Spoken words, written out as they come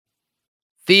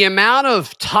The amount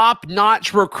of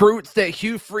top-notch recruits that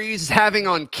Hugh Freeze is having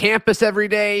on campus every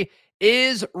day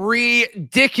is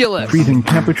ridiculous. Freezing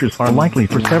temperatures are likely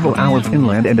for several hours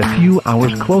inland and a few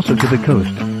hours closer to the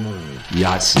coast.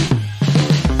 Yes.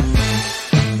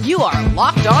 You are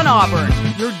Locked On Auburn,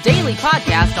 your daily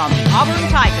podcast on the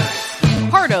Auburn Tigers.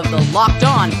 Part of the Locked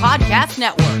On Podcast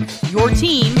Network, your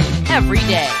team every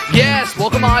day. Yes,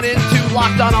 welcome on into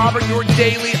Locked On Auburn, your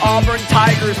daily Auburn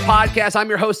Tigers podcast. I'm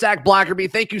your host, Zach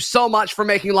Blackerby. Thank you so much for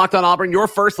making Locked On Auburn your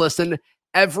first listen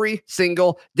every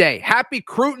single day. Happy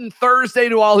Cruton Thursday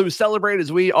to all who celebrate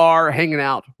as we are hanging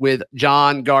out with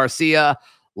John Garcia,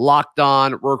 Locked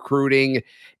On Recruiting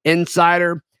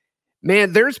Insider.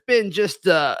 Man, there's been just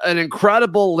an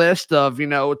incredible list of,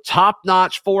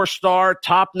 top-notch 4-star,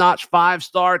 top-notch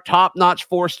 5-star, top-notch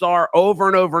 4-star over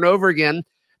and over and over again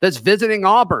that's visiting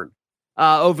Auburn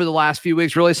over the last few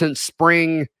weeks, really since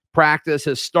spring practice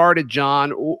has started, John.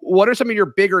 What are some of your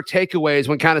bigger takeaways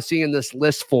when kind of seeing this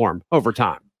list form over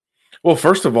time? Well,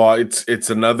 first of all, it's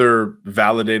another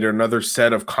validator, another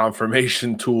set of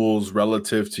confirmation tools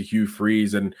relative to Hugh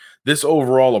Freeze and this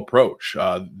overall approach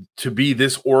to be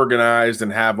this organized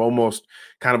and have almost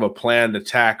kind of a planned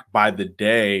attack by the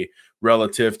day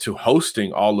relative to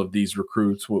hosting all of these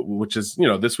recruits, which is,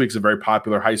 this week's a very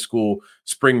popular high school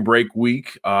spring break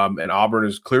week. And Auburn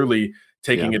is clearly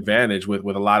taking advantage with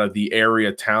a lot of the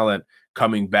area talent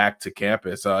coming back to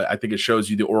campus. I think it shows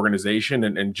you the organization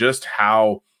and just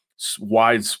how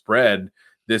widespread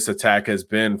this attack has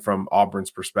been from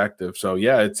Auburn's perspective. So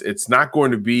it's not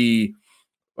going to be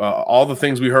all the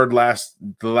things we heard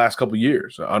the last couple of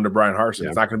years under Brian Harsin.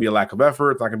 It's not going to be a lack of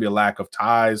effort. It's not going to be a lack of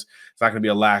ties. It's not going to be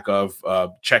a lack of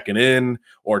checking in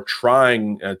or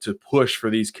trying to push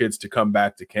for these kids to come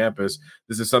back to campus.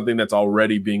 This is something that's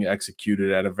already being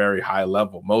executed at a very high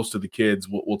level. Most of the kids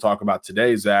we'll talk about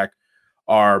today, Zach,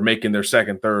 are making their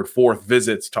second, third, fourth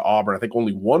visits to Auburn. I think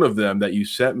only one of them that you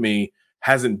sent me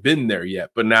hasn't been there yet,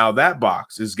 but now that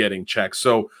box is getting checked.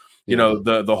 So,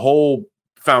 the whole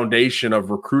foundation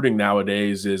of recruiting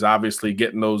nowadays is obviously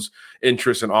getting those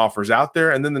interests and offers out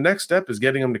there. And then the next step is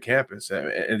getting them to campus. And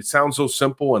it sounds so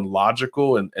simple and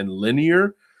logical and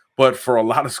linear, but for a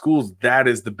lot of schools, that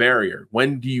is the barrier.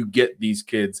 When do you get these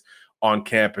kids on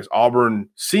campus? Auburn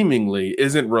seemingly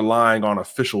isn't relying on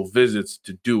official visits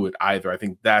to do it either. I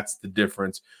think that's the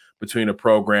difference between a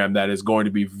program that is going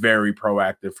to be very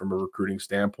proactive from a recruiting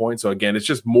standpoint. So again, it's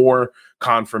just more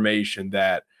confirmation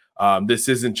that this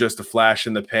isn't just a flash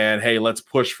in the pan, hey, let's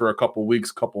push for a couple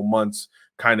weeks, couple months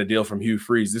kind of deal from Hugh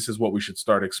Freeze. This is what we should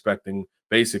start expecting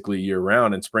basically year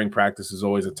round. And spring practice is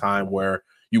always a time where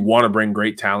you want to bring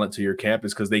great talent to your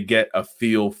campus because they get a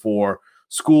feel for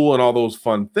school and all those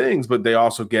fun things, but they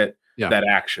also get that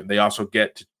action. They also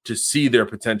get to see their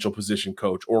potential position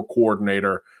coach or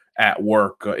coordinator at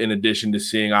work, in addition to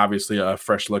seeing obviously a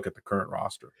fresh look at the current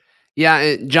roster. Yeah,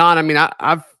 and John, I mean,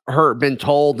 I've been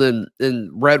told and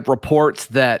read reports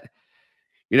that,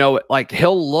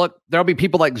 there'll be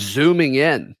people like zooming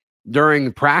in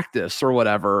during practice or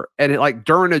whatever. And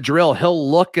during a drill,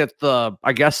 he'll look at the,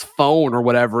 I guess, phone or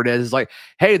whatever it is, like,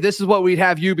 hey, this is what we'd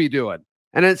have you be doing.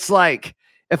 And it's like,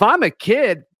 if I'm a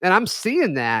kid and I'm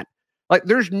seeing that,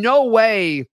 there's no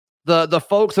way the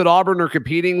folks that Auburn are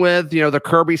competing with, the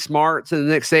Kirby Smarts and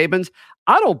the Nick Sabans,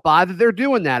 I don't buy that they're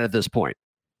doing that at this point.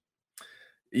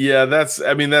 Yeah,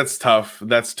 that's tough.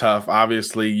 That's tough.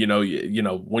 Obviously,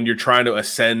 when you're trying to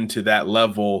ascend to that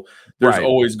level, there's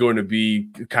always going to be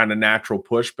kind of natural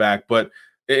pushback, but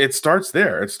it starts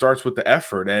there. It starts with the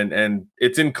effort, and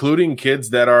it's including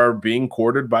kids that are being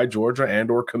courted by Georgia and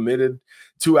or committed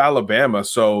to Alabama.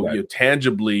 So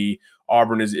tangibly,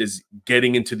 Auburn is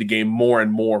getting into the game more and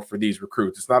more for these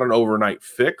recruits. It's not an overnight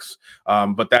fix,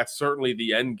 but that's certainly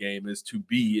the end game, is to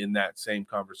be in that same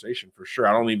conversation for sure.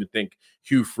 I don't even think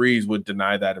Hugh Freeze would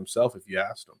deny that himself if you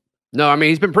asked him. No, I mean,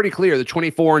 he's been pretty clear. The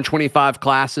 24 and 25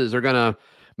 classes are going to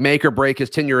make or break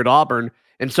his tenure at Auburn.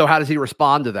 And so how does he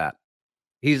respond to that?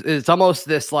 It's almost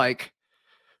this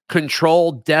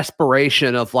controlled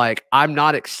desperation of I'm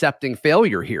not accepting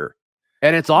failure here.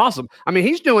 And it's awesome. I mean,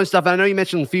 he's doing stuff. I know you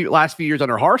mentioned the last few years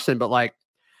under Harsin, but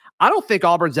I don't think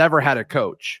Auburn's ever had a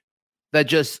coach that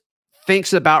just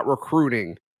thinks about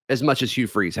recruiting as much as Hugh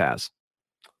Freeze has.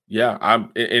 Yeah,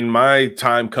 I'm in my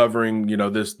time covering,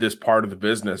 this part of the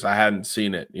business, I hadn't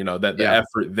seen it, that the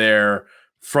effort there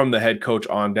from the head coach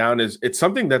on down it's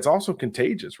something that's also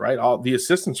contagious, right? All the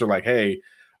assistants are like, hey,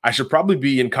 I should probably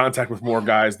be in contact with more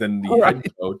guys than the head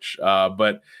coach,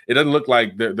 but it doesn't look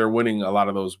like they're winning a lot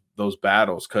of those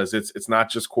battles because it's not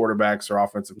just quarterbacks or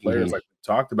offensive players like we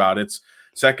talked about. It's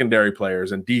secondary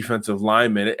players and defensive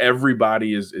linemen.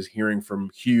 Everybody is hearing from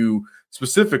Hugh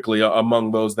specifically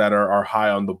among those that are high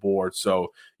on the board.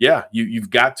 So yeah, you've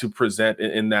got to present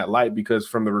in that light, because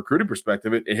from the recruiting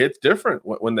perspective, it hits different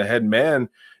when the head man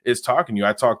is talking to you.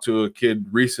 I talked to a kid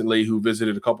recently who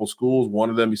visited a couple schools. One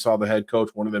of them, he saw the head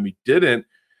coach. One of them, he didn't.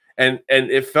 And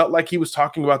it felt like he was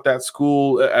talking about that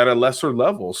school at a lesser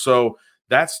level. So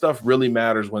that stuff really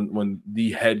matters when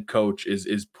the head coach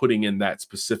is putting in that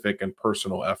specific and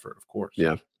personal effort, of course.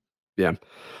 Yeah. Yeah.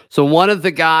 So one of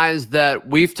the guys that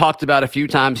we've talked about a few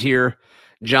times here,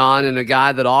 John, and a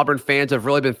guy that Auburn fans have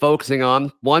really been focusing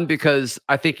on, one, because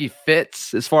I think he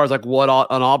fits as far as like what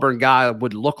an Auburn guy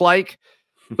would look like,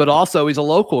 but also he's a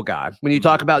local guy. When you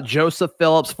talk about Joseph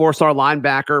Phillips, 4-star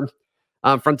linebacker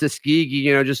from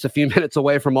Tuskegee, just a few minutes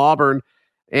away from Auburn,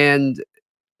 and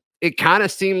it kind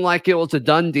of seemed like it was a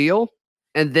done deal.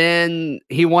 And then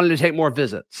he wanted to take more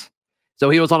visits. So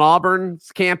he was on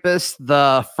Auburn's campus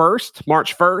March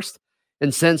 1st.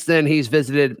 And since then, he's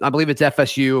visited, I believe it's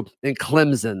FSU and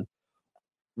Clemson.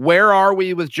 Where are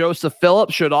we with Joseph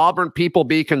Phillips? Should Auburn people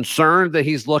be concerned that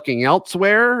he's looking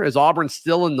elsewhere? Is Auburn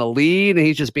still in the lead and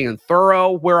he's just being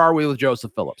thorough? Where are we with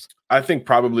Joseph Phillips? I think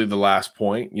probably the last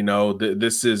point.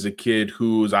 This is a kid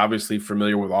who is obviously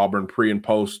familiar with Auburn pre and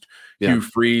post Hugh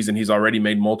Freeze, and he's already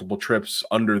made multiple trips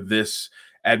under this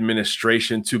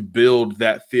administration to build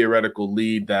that theoretical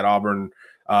lead that Auburn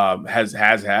has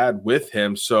had with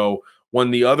him. So when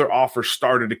the other offers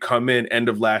started to come in end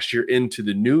of last year into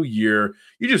the new year,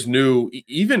 you just knew,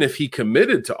 even if he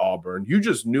committed to Auburn, you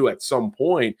just knew at some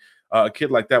point a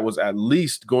kid like that was at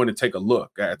least going to take a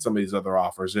look at some of these other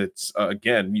offers. It's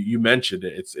again, you mentioned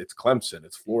it. It's Clemson,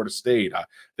 it's Florida State. I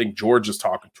think Georgia's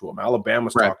talking to him,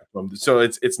 Alabama's talking to him. So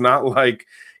it's not like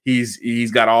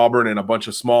he's got Auburn and a bunch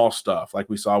of small stuff like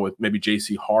we saw with maybe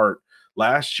JC Hart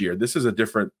last year. This is a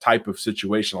different type of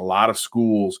situation. A lot of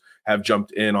schools have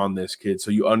jumped in on this kid.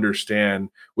 So you understand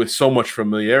with so much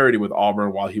familiarity with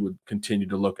Auburn while he would continue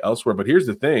to look elsewhere. But here's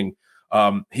the thing.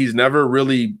 He's never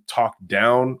really talked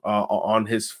down on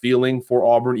his feeling for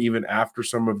Auburn, even after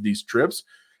some of these trips.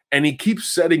 And he keeps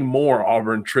setting more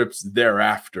Auburn trips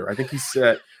thereafter. I think he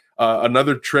set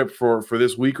another trip for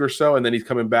this week or so, and then he's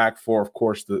coming back for, of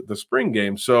course, the spring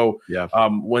game. So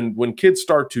when kids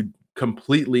start to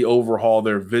completely overhaul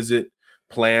their visit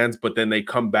plans, but then they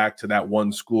come back to that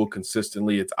one school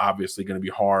consistently, it's obviously going to be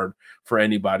hard for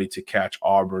anybody to catch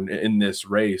Auburn in this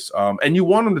race. And you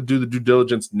want them to do the due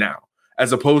diligence now,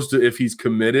 as opposed to if he's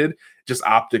committed, just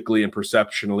optically and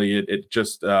perceptionally,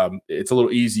 it's a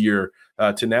little easier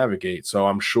to navigate. So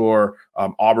I'm sure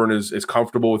Auburn is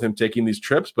comfortable with him taking these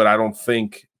trips, but I don't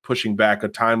think pushing back a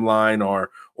timeline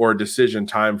or a decision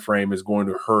time frame is going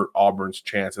to hurt Auburn's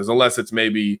chances, unless it's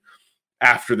maybe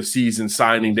after the season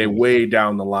signing day way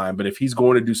down the line. But if he's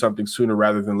going to do something sooner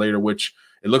rather than later, which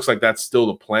it looks like that's still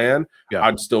the plan,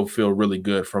 I'd still feel really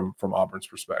good from Auburn's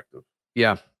perspective.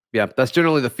 Yeah, that's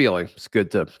generally the feeling. It's good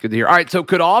to hear. All right, so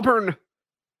could Auburn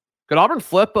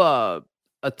flip a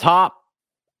top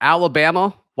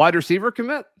Alabama wide receiver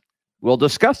commit? We'll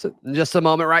discuss it in just a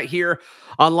moment right here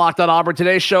on Locked on Auburn.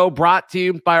 Today's show brought to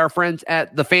you by our friends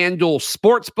at the FanDuel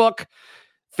Sportsbook.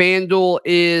 FanDuel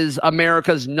is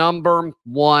America's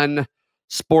 #1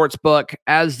 sportsbook.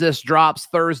 As this drops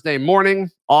Thursday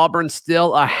morning, Auburn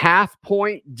still a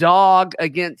half-point dog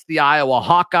against the Iowa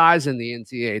Hawkeyes in the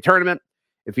NCAA tournament.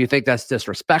 If you think that's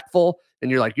disrespectful,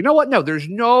 and you're like, you know what? No, there's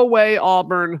no way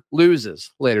Auburn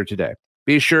loses later today.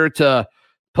 Be sure to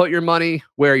put your money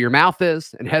where your mouth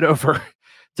is and head over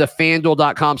to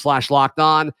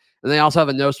FanDuel.com/lockedon. And they also have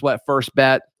a no sweat first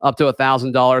bet up to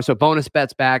 $1,000. So bonus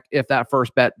bets back if that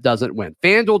first bet doesn't win.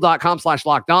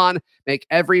 FanDuel.com/lockedon. Make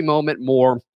every moment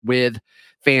more with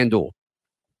FanDuel.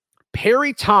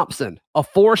 Perry Thompson, a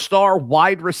 4-star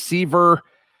wide receiver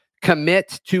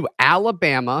commit to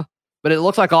Alabama, but it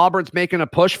looks like Auburn's making a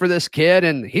push for this kid,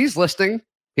 and he's listening.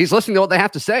 He's listening to what they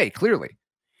have to say, clearly.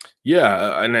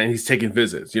 Yeah, and he's taking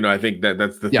visits. I think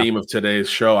that's the theme of today's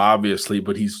show, obviously,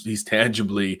 but he's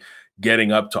tangibly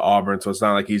getting up to Auburn. So it's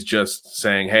not like he's just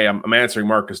saying, hey, I'm answering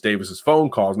Marcus Davis's phone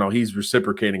calls. No, he's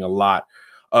reciprocating a lot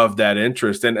of that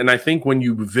interest. And I think when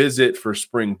you visit for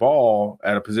spring ball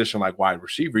at a position like wide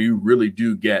receiver, you really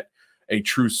do get a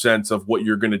true sense of what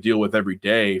you're going to deal with every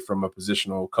day from a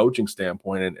positional coaching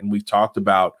standpoint. And we've talked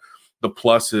about the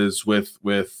pluses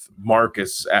with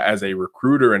Marcus as a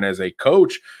recruiter and as a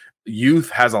coach. Youth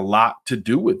has a lot to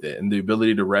do with it, and the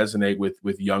ability to resonate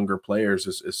with younger players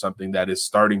is something that is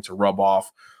starting to rub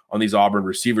off on these Auburn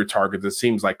receiver targets. It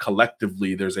seems like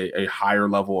collectively there's a higher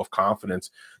level of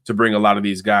confidence to bring a lot of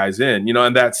these guys in.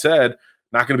 And that said,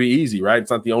 not going to be easy, right?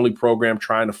 It's not the only program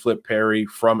trying to flip Perry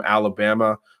from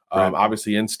Alabama. Right.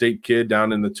 Obviously, in-state kid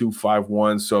down in the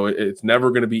 251, so it's never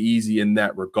going to be easy in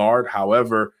that regard.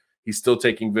 However, he's still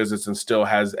taking visits and still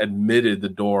has admitted the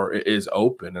door is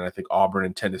open. And I think Auburn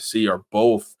and Tennessee are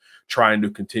both trying to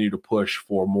continue to push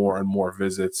for more and more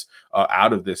visits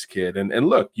out of this kid. And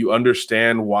look, you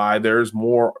understand why there's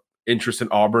more interest in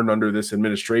Auburn under this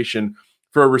administration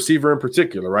for a receiver in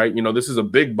particular, right? This is a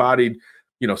big-bodied,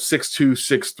 6'2",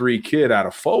 6'3" kid out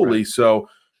of Foley. Right. So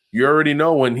you already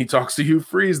know when he talks to Hugh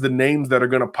Freeze, the names that are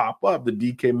going to pop up, the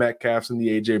DK Metcalfs and the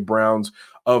A.J. Browns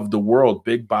of the world.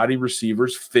 Big body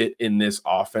receivers fit in this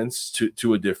offense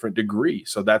to a different degree.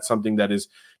 So that's something that is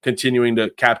continuing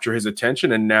to capture his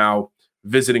attention. And now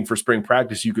visiting for spring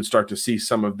practice, you could start to see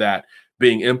some of that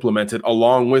being implemented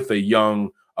along with a young,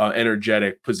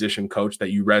 energetic position coach that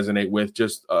you resonate with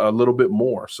just a little bit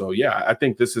more. So, yeah, I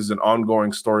think this is an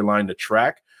ongoing storyline to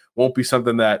track. Won't be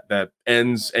something that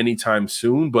ends anytime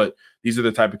soon, but these are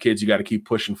the type of kids you got to keep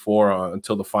pushing for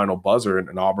until the final buzzer,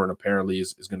 and Auburn apparently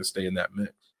is going to stay in that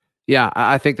mix. Yeah,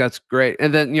 I think that's great.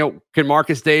 And then, can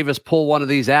Marcus Davis pull one of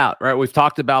these out, right? We've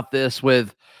talked about this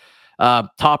with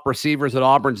top receivers that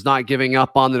Auburn's not giving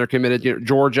up on that are committed.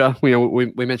 Georgia,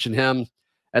 we mentioned him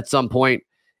at some point.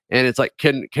 And it's like,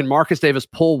 can Marcus Davis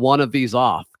pull one of these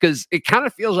off? Because it kind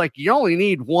of feels like you only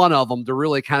need one of them to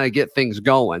really kind of get things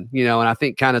going, and I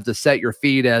think kind of to set your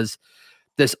feet as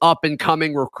this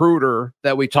up-and-coming recruiter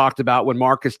that we talked about when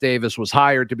Marcus Davis was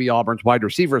hired to be Auburn's wide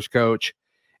receivers coach.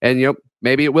 And,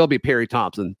 maybe it will be Perry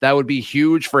Thompson. That would be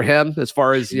huge for him as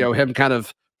far as, him kind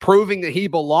of proving that he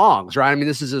belongs, right? I mean,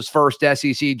 this is his first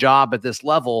SEC job at this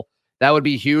level. That would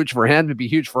be huge for him. It'd be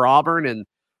huge for Auburn.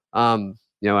 And,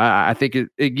 I think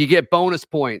you get bonus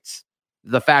points,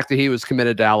 the fact that he was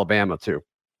committed to Alabama too.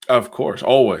 Of course,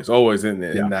 always in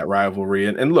that rivalry.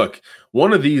 And look,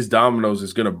 one of these dominoes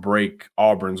is going to break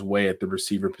Auburn's way at the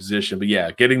receiver position. But yeah,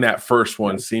 getting that first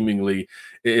one seemingly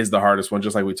is the hardest one,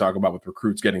 just like we talk about with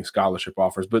recruits getting scholarship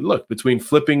offers. But look, between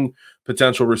flipping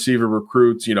potential receiver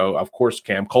recruits, of course,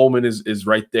 Cam Coleman is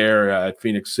right there at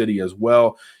Phoenix City as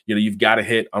well. You've got to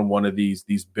hit on one of these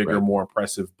bigger, more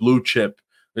impressive blue chip,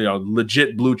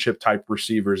 legit blue chip type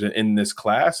receivers in this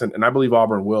class. And I believe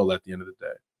Auburn will at the end of the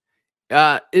day.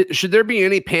 Should there be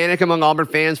any panic among Auburn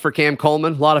fans for Cam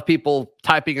Coleman? A lot of people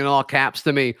typing in all caps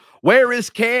to me, where is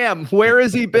Cam? Where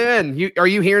has he been? Are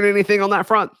you hearing anything on that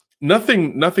front?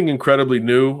 Nothing incredibly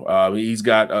new. He's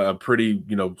got a pretty,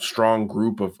 strong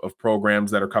group of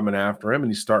programs that are coming after him, and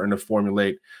he's starting to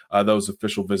formulate those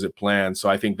official visit plans. So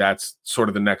I think that's sort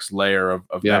of the next layer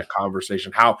of that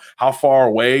conversation. How far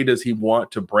away does he want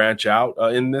to branch out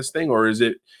in this thing, or is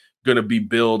it going to be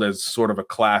billed as sort of a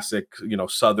classic,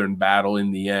 Southern battle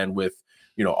in the end with,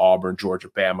 Auburn, Georgia,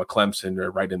 Bama, Clemson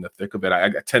are right in the thick of it. I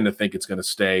tend to think it's going to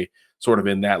stay sort of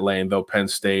in that lane, though Penn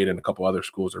State and a couple other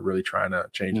schools are really trying to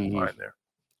change his mind there.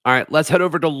 All right, let's head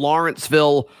over to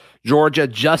Lawrenceville, Georgia.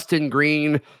 Justin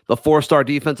Green, the 4-star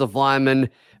defensive lineman,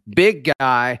 big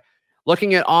guy.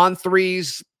 Looking at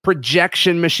On3's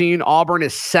projection machine, Auburn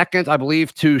is second, I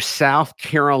believe, to South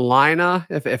Carolina,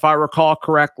 if I recall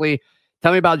correctly.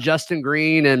 Tell me about Justin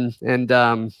Green and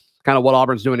kind of what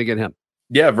Auburn's doing to get him.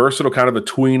 Yeah, versatile, kind of a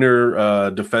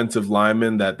tweener defensive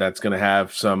lineman that's going to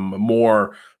have some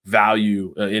more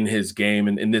value in his game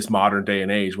and in this modern day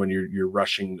and age when you're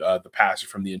rushing the passer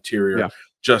from the interior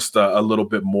just a little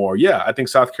bit more. Yeah, I think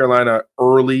South Carolina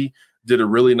early did a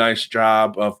really nice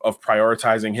job of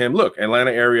prioritizing him. Look,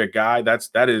 Atlanta area guy,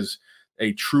 that is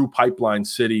a true pipeline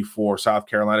city for South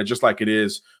Carolina, just like it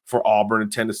is for Auburn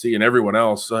and Tennessee and everyone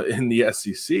else in the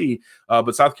SEC.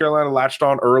 But South Carolina latched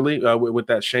on early with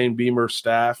that Shane Beamer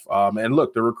staff. And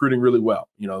look, they're recruiting really well.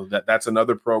 That's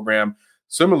another program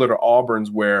similar to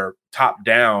Auburn's where top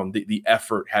down, the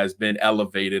effort has been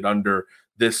elevated under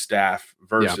this staff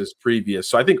versus previous.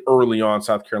 So I think early on,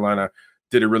 South Carolina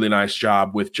did a really nice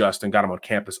job with Justin, got him on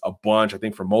campus a bunch, I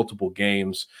think, for multiple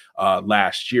games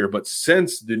last year. But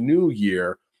since the new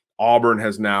year, Auburn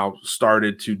has now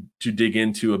started to dig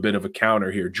into a bit of a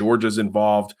counter here. Georgia's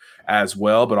involved as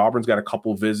well, but Auburn's got a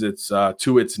couple visits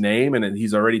to its name, and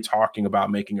he's already talking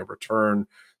about making a return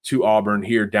to Auburn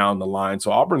here down the line.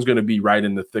 So Auburn's going to be right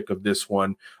in the thick of this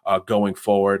one going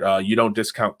forward. You don't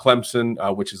discount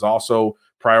Clemson, which is also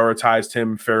prioritized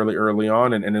him fairly early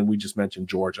on. And then we just mentioned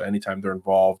Georgia. Anytime they're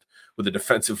involved with a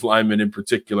defensive lineman in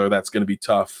particular, that's going to be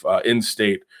tough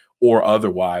in-state or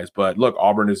otherwise. But look,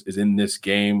 Auburn is in this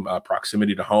game,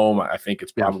 proximity to home. I think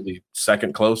it's probably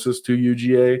second closest to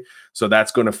UGA. So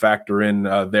that's going to factor in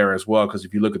there as well. Because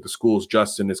if you look at the schools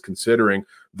Justin is considering,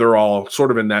 they're all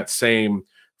sort of in that same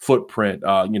footprint,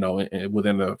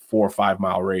 within a 4 or 5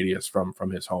 mile radius from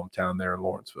his hometown there in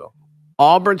Lawrenceville.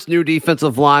 Auburn's new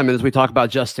defensive lineman, as we talk about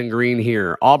Justin Green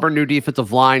here, Auburn new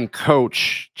defensive line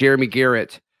coach, Jeremy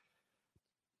Garrett.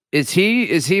 Is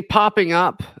he popping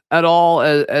up at all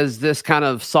as this kind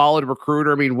of solid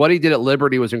recruiter? I mean, what he did at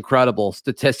Liberty was incredible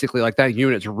statistically. Like, that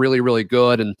unit's really, really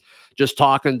good. And just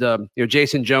talking to,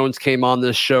 Jason Jones came on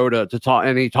this show to talk,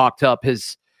 and he talked up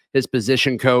his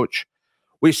position coach.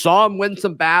 We saw him win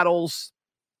some battles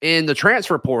in the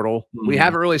transfer portal. We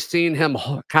haven't really seen him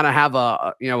kind of have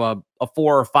a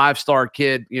 4 or 5 star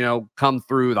kid, come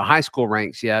through the high school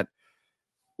ranks yet.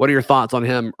 What are your thoughts on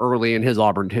him early in his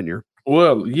Auburn tenure?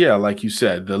 Well, yeah, like you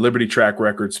said, the Liberty track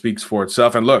record speaks for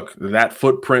itself. And look, that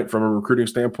footprint from a recruiting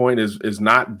standpoint is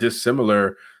not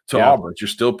dissimilar to Auburn. You're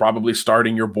still probably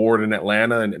starting your board in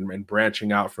Atlanta and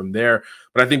branching out from there.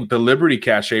 But I think the Liberty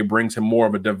cachet brings him more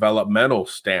of a developmental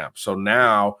stamp. So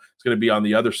now it's going to be on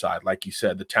the other side, like you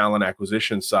said, the talent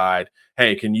acquisition side.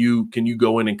 Hey, can you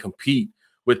go in and compete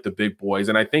with the big boys?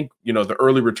 And I think, the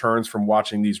early returns from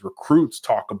watching these recruits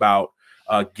talk about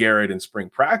Garrett in spring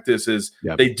practice is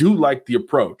they do like the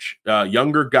approach.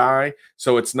 Younger guy,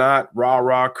 so it's not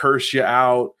rah, curse you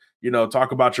out,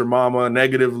 talk about your mama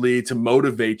negatively to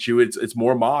motivate you. It's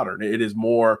more modern. It is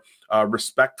more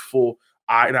respectful,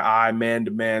 eye-to-eye,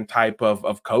 man-to-man type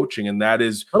of coaching, and that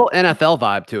is a little NFL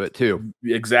vibe to it too.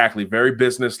 Exactly. Very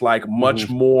business-like, much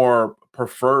more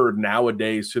preferred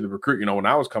nowadays to the recruit. When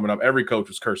I was coming up, every coach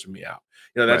was cursing me out.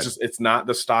 That's just, it's not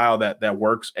the style that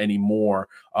works anymore.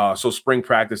 So spring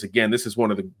practice, again, this is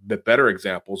one of the better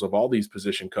examples of all these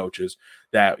position coaches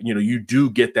that, you do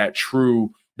get that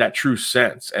true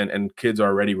sense, and kids are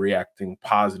already reacting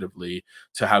positively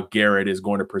to how Garrett is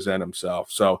going to present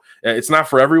himself. So it's not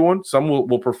for everyone. Some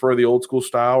will prefer the old school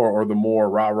style or the more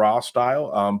rah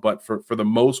style. But for the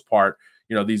most part,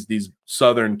 these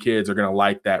Southern kids are going to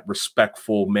like that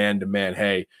respectful man-to-man,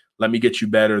 hey, let me get you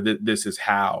better. This is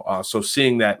how. So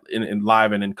seeing that in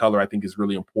live and in color, I think, is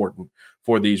really important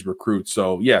for these recruits.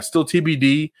 So, yeah, still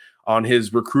TBD on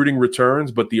his recruiting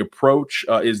returns, but the approach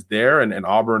is there. And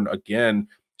Auburn, again,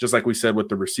 just like we said with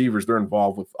the receivers, they're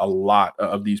involved with a lot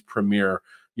of these premier,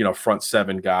 front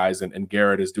seven guys. And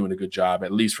Garrett is doing a good job,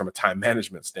 at least from a time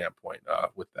management standpoint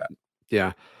with that.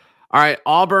 Yeah. All right,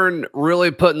 Auburn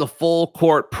really putting the full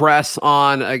court press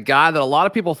on a guy that a lot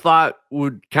of people thought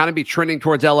would kind of be trending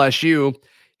towards LSU.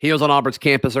 He was on Auburn's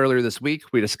campus earlier this week.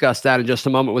 We discussed that in just a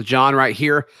moment with John right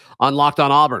here on Locked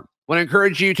On Auburn. I want to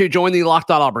encourage you to join the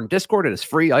Locked On Auburn Discord. It is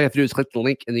free. All you have to do is click the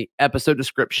link in the episode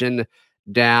description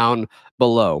down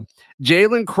below.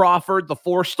 Jalen Crawford, the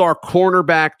 4-star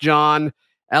cornerback, John.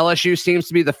 LSU seems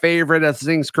to be the favorite as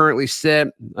things currently sit.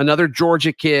 Another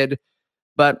Georgia kid.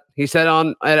 But he said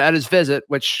at his visit,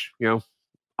 which,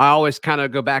 I always kind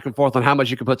of go back and forth on how much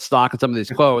you can put stock in some of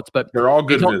these quotes, but they're all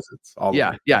good visits.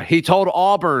 He told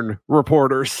Auburn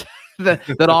reporters that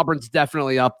Auburn's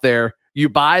definitely up there. You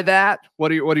buy that?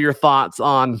 What are your thoughts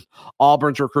on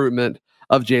Auburn's recruitment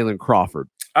of Jalen Crawford?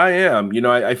 I am.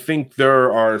 I think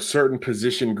there are certain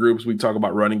position groups. We talk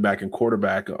about running back and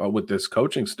quarterback with this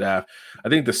coaching staff. I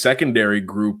think the secondary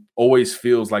group always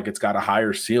feels like it's got a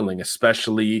higher ceiling,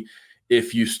 especially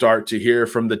if you start to hear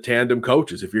from the tandem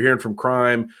coaches. If you're hearing from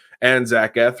Crime and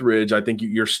Zach Etheridge, I think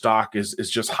your stock is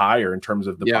just higher in terms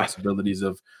of the possibilities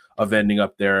of ending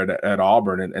up there at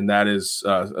Auburn. And that is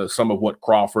some of what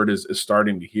Crawford is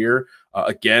starting to hear.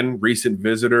 Again, recent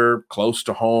visitor, close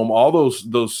to home, all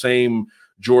those same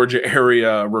Georgia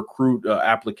area recruit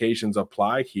applications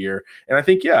apply here. And I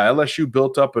think, LSU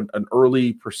built up an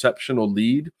early perceptional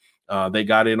lead. They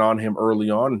got in on him early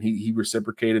on, and he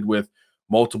reciprocated with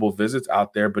multiple visits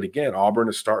out there. But again, Auburn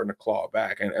is starting to claw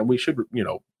back. And we should,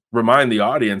 remind the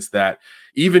audience that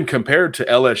even compared to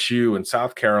LSU and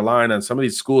South Carolina and some of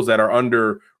these schools that are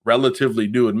under relatively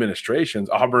new administrations,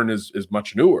 Auburn is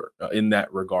much newer in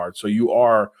that regard. So you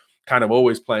are kind of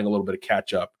always playing a little bit of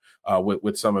catch up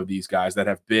with some of these guys that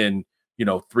have been,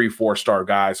 3-4 star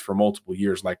guys for multiple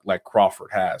years like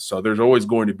Crawford has. So there's always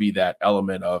going to be that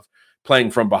element of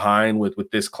playing from behind with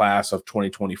this class of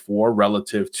 2024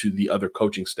 relative to the other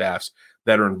coaching staffs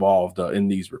that are involved in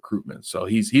these recruitments. So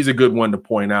he's a good one to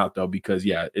point out, though, because,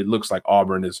 it looks like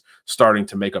Auburn is starting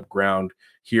to make up ground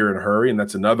here in a hurry. And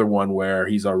that's another one where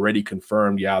he's already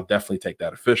confirmed, I'll definitely take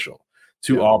that official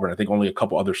to Auburn. I think only a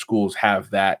couple other schools have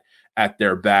that at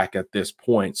their back at this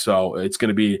point. So it's going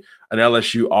to be an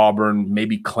LSU, Auburn,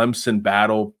 maybe Clemson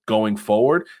battle going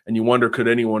forward. And you wonder, could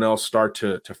anyone else start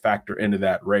to factor into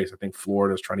that race? I think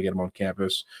Florida is trying to get them on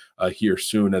campus here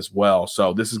soon as well.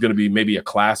 So this is going to be maybe a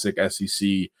classic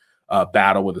SEC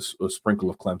battle with a sprinkle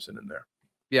of Clemson in there.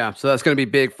 Yeah, so that's going to be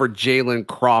big for Jalen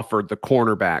Crawford, the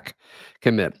cornerback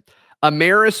commit.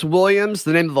 Amaris Williams,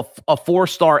 the name of a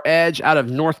four-star edge out of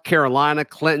North Carolina,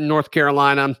 Clinton, North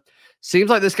Carolina.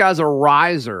 Seems like this guy's a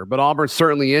riser, but Auburn's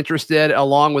certainly interested,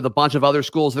 along with a bunch of other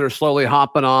schools that are slowly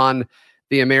hopping on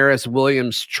the Amaris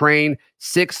Williams train.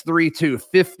 6'3",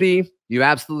 250. You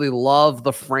absolutely love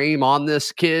the frame on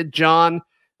this kid, John.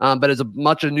 But as a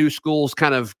bunch of new schools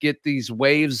kind of get these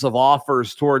waves of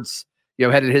offers towards,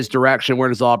 headed his direction, where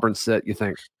does Auburn sit, you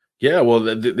think? Yeah, well,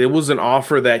 there was an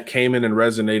offer that came in and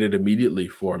resonated immediately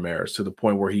for Amaris, to the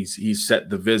point where he's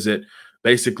set the visit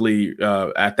basically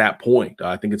at that point.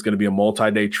 I think it's going to be a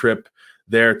multi-day trip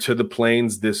there to the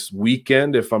Plains this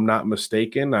weekend, if I'm not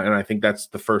mistaken. And I think that's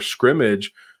the first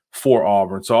scrimmage for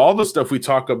Auburn. So all the stuff we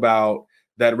talk about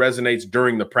that resonates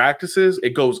during the practices,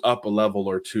 it goes up a level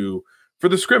or two for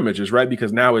the scrimmages, right?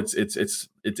 Because now it's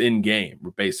in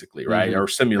game, basically, right? Or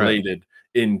simulated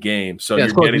in game. So you're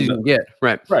getting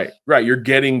right. You're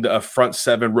getting a front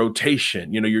seven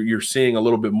rotation. You're seeing a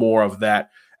little bit more of that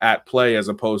at play, as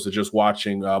opposed to just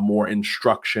watching more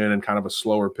instruction and kind of a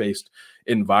slower paced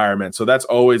environment. So that's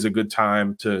always a good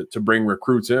time to bring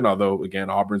recruits in. Although again,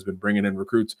 Auburn's been bringing in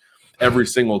recruits every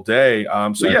single day.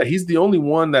 Yeah, he's the only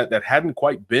one that hadn't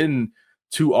quite been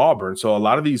to Auburn. So a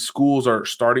lot of these schools are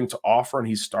starting to offer, and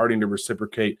he's starting to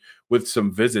reciprocate with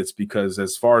some visits, because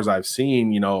as far as I've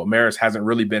seen, Amaris hasn't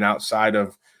really been outside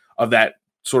of that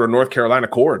sort of North Carolina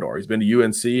corridor. He's been to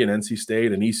UNC and NC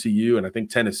State and ECU and I think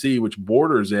Tennessee, which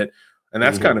borders it. And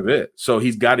that's kind of it. So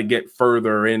he's got to get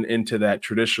further into that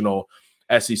traditional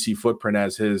SEC footprint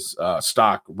as his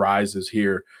stock rises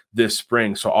here this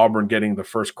spring. So Auburn getting the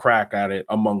first crack at it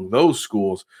among those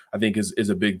schools, I think is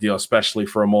a big deal, especially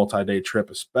for a multi-day trip,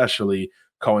 especially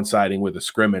coinciding with a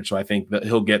scrimmage. So I think that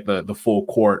he'll get the full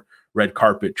court red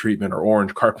carpet treatment or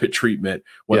orange carpet treatment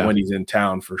when he's in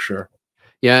town for sure.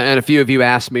 Yeah, and a few of you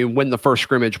asked me when the first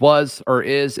scrimmage was or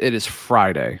is. It is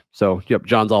Friday. So, yep,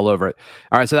 John's all over it.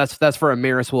 All right, so that's for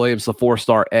Amaris Williams, the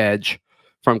four-star edge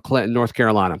from Clinton, North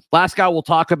Carolina. Last guy we'll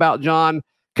talk about, John,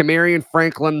 Kamarion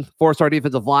Franklin, four-star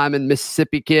defensive lineman,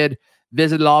 Mississippi kid,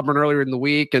 visited Auburn earlier in the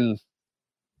week, and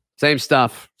same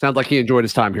stuff. Sounds like he enjoyed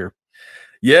his time here.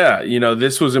 Yeah,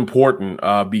 this was important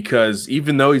because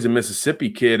even though he's a Mississippi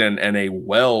kid and a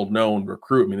well-known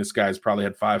recruit, I mean, this guy's probably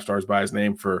had 5 stars by his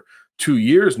name for 2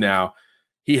 years now,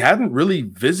 he hadn't really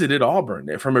visited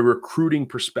Auburn from a recruiting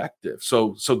perspective.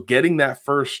 So getting that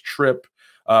first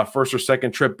or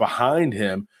second trip behind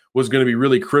him was going to be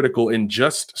really critical in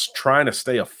just trying to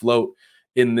stay afloat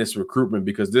in this recruitment,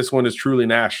 because this one is truly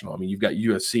national. I mean, you've got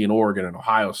USC and Oregon and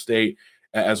Ohio State,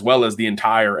 as well as the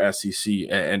entire SEC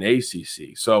and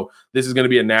ACC. So this is going to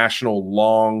be a national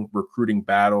long recruiting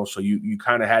battle. So you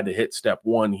kind of had to hit step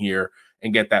one here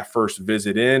and get that first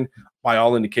visit in. By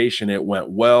all indication, it went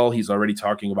well. He's already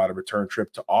talking about a return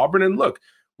trip to Auburn. And look,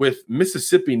 with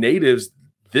Mississippi natives,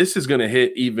 this is going to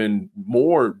hit even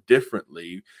more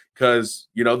differently because,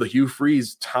 the Hugh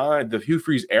Freeze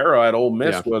era at Ole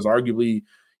Miss was arguably,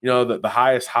 the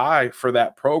highest high for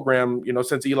that program,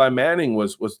 since Eli Manning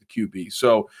was the QB.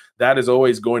 So that is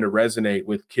always going to resonate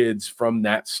with kids from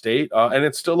that state. And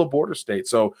it's still a border state.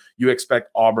 So you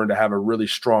expect Auburn to have a really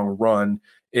strong run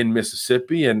in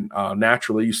Mississippi. And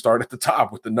naturally, you start at the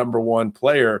top with the number one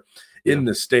player in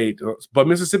the state. But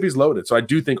Mississippi's loaded. So I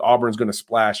do think Auburn's going to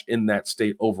splash in that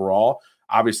state overall.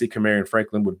 Obviously, Kamarion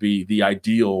Franklin would be the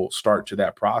ideal start to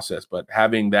that process. But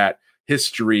having that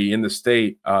history in the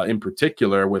state, in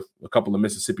particular, with a couple of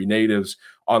Mississippi natives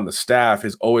on the staff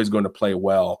is always going to play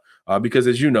well. Because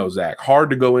as you know, Zach, hard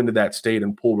to go into that state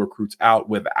and pull recruits out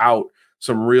without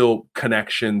some real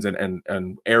connections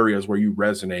and areas where you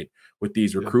resonate with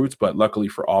these recruits. But luckily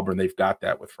for Auburn, they've got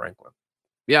that with Franklin.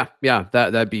 Yeah,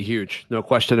 that'd be huge. No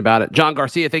question about it. John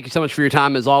Garcia, thank you so much for your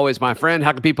time as always, my friend.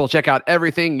 How can people check out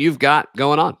everything you've got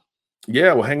going on?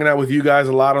 Yeah, we're hanging out with you guys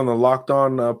a lot on the Locked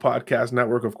On Podcast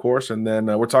Network, of course. And then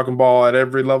we're talking ball at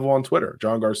every level on Twitter.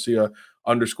 John Garcia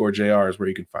 _JR is where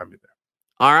you can find me there.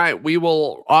 All right, we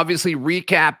will obviously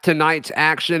recap tonight's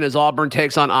action as Auburn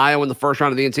takes on Iowa in the first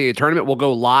round of the NCAA tournament. We'll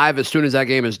go live as soon as that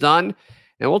game is done.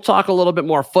 And we'll talk a little bit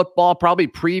more football, probably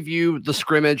preview the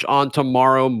scrimmage on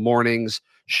tomorrow morning's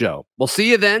show. We'll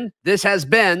see you then. This has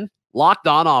been Locked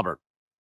On Auburn.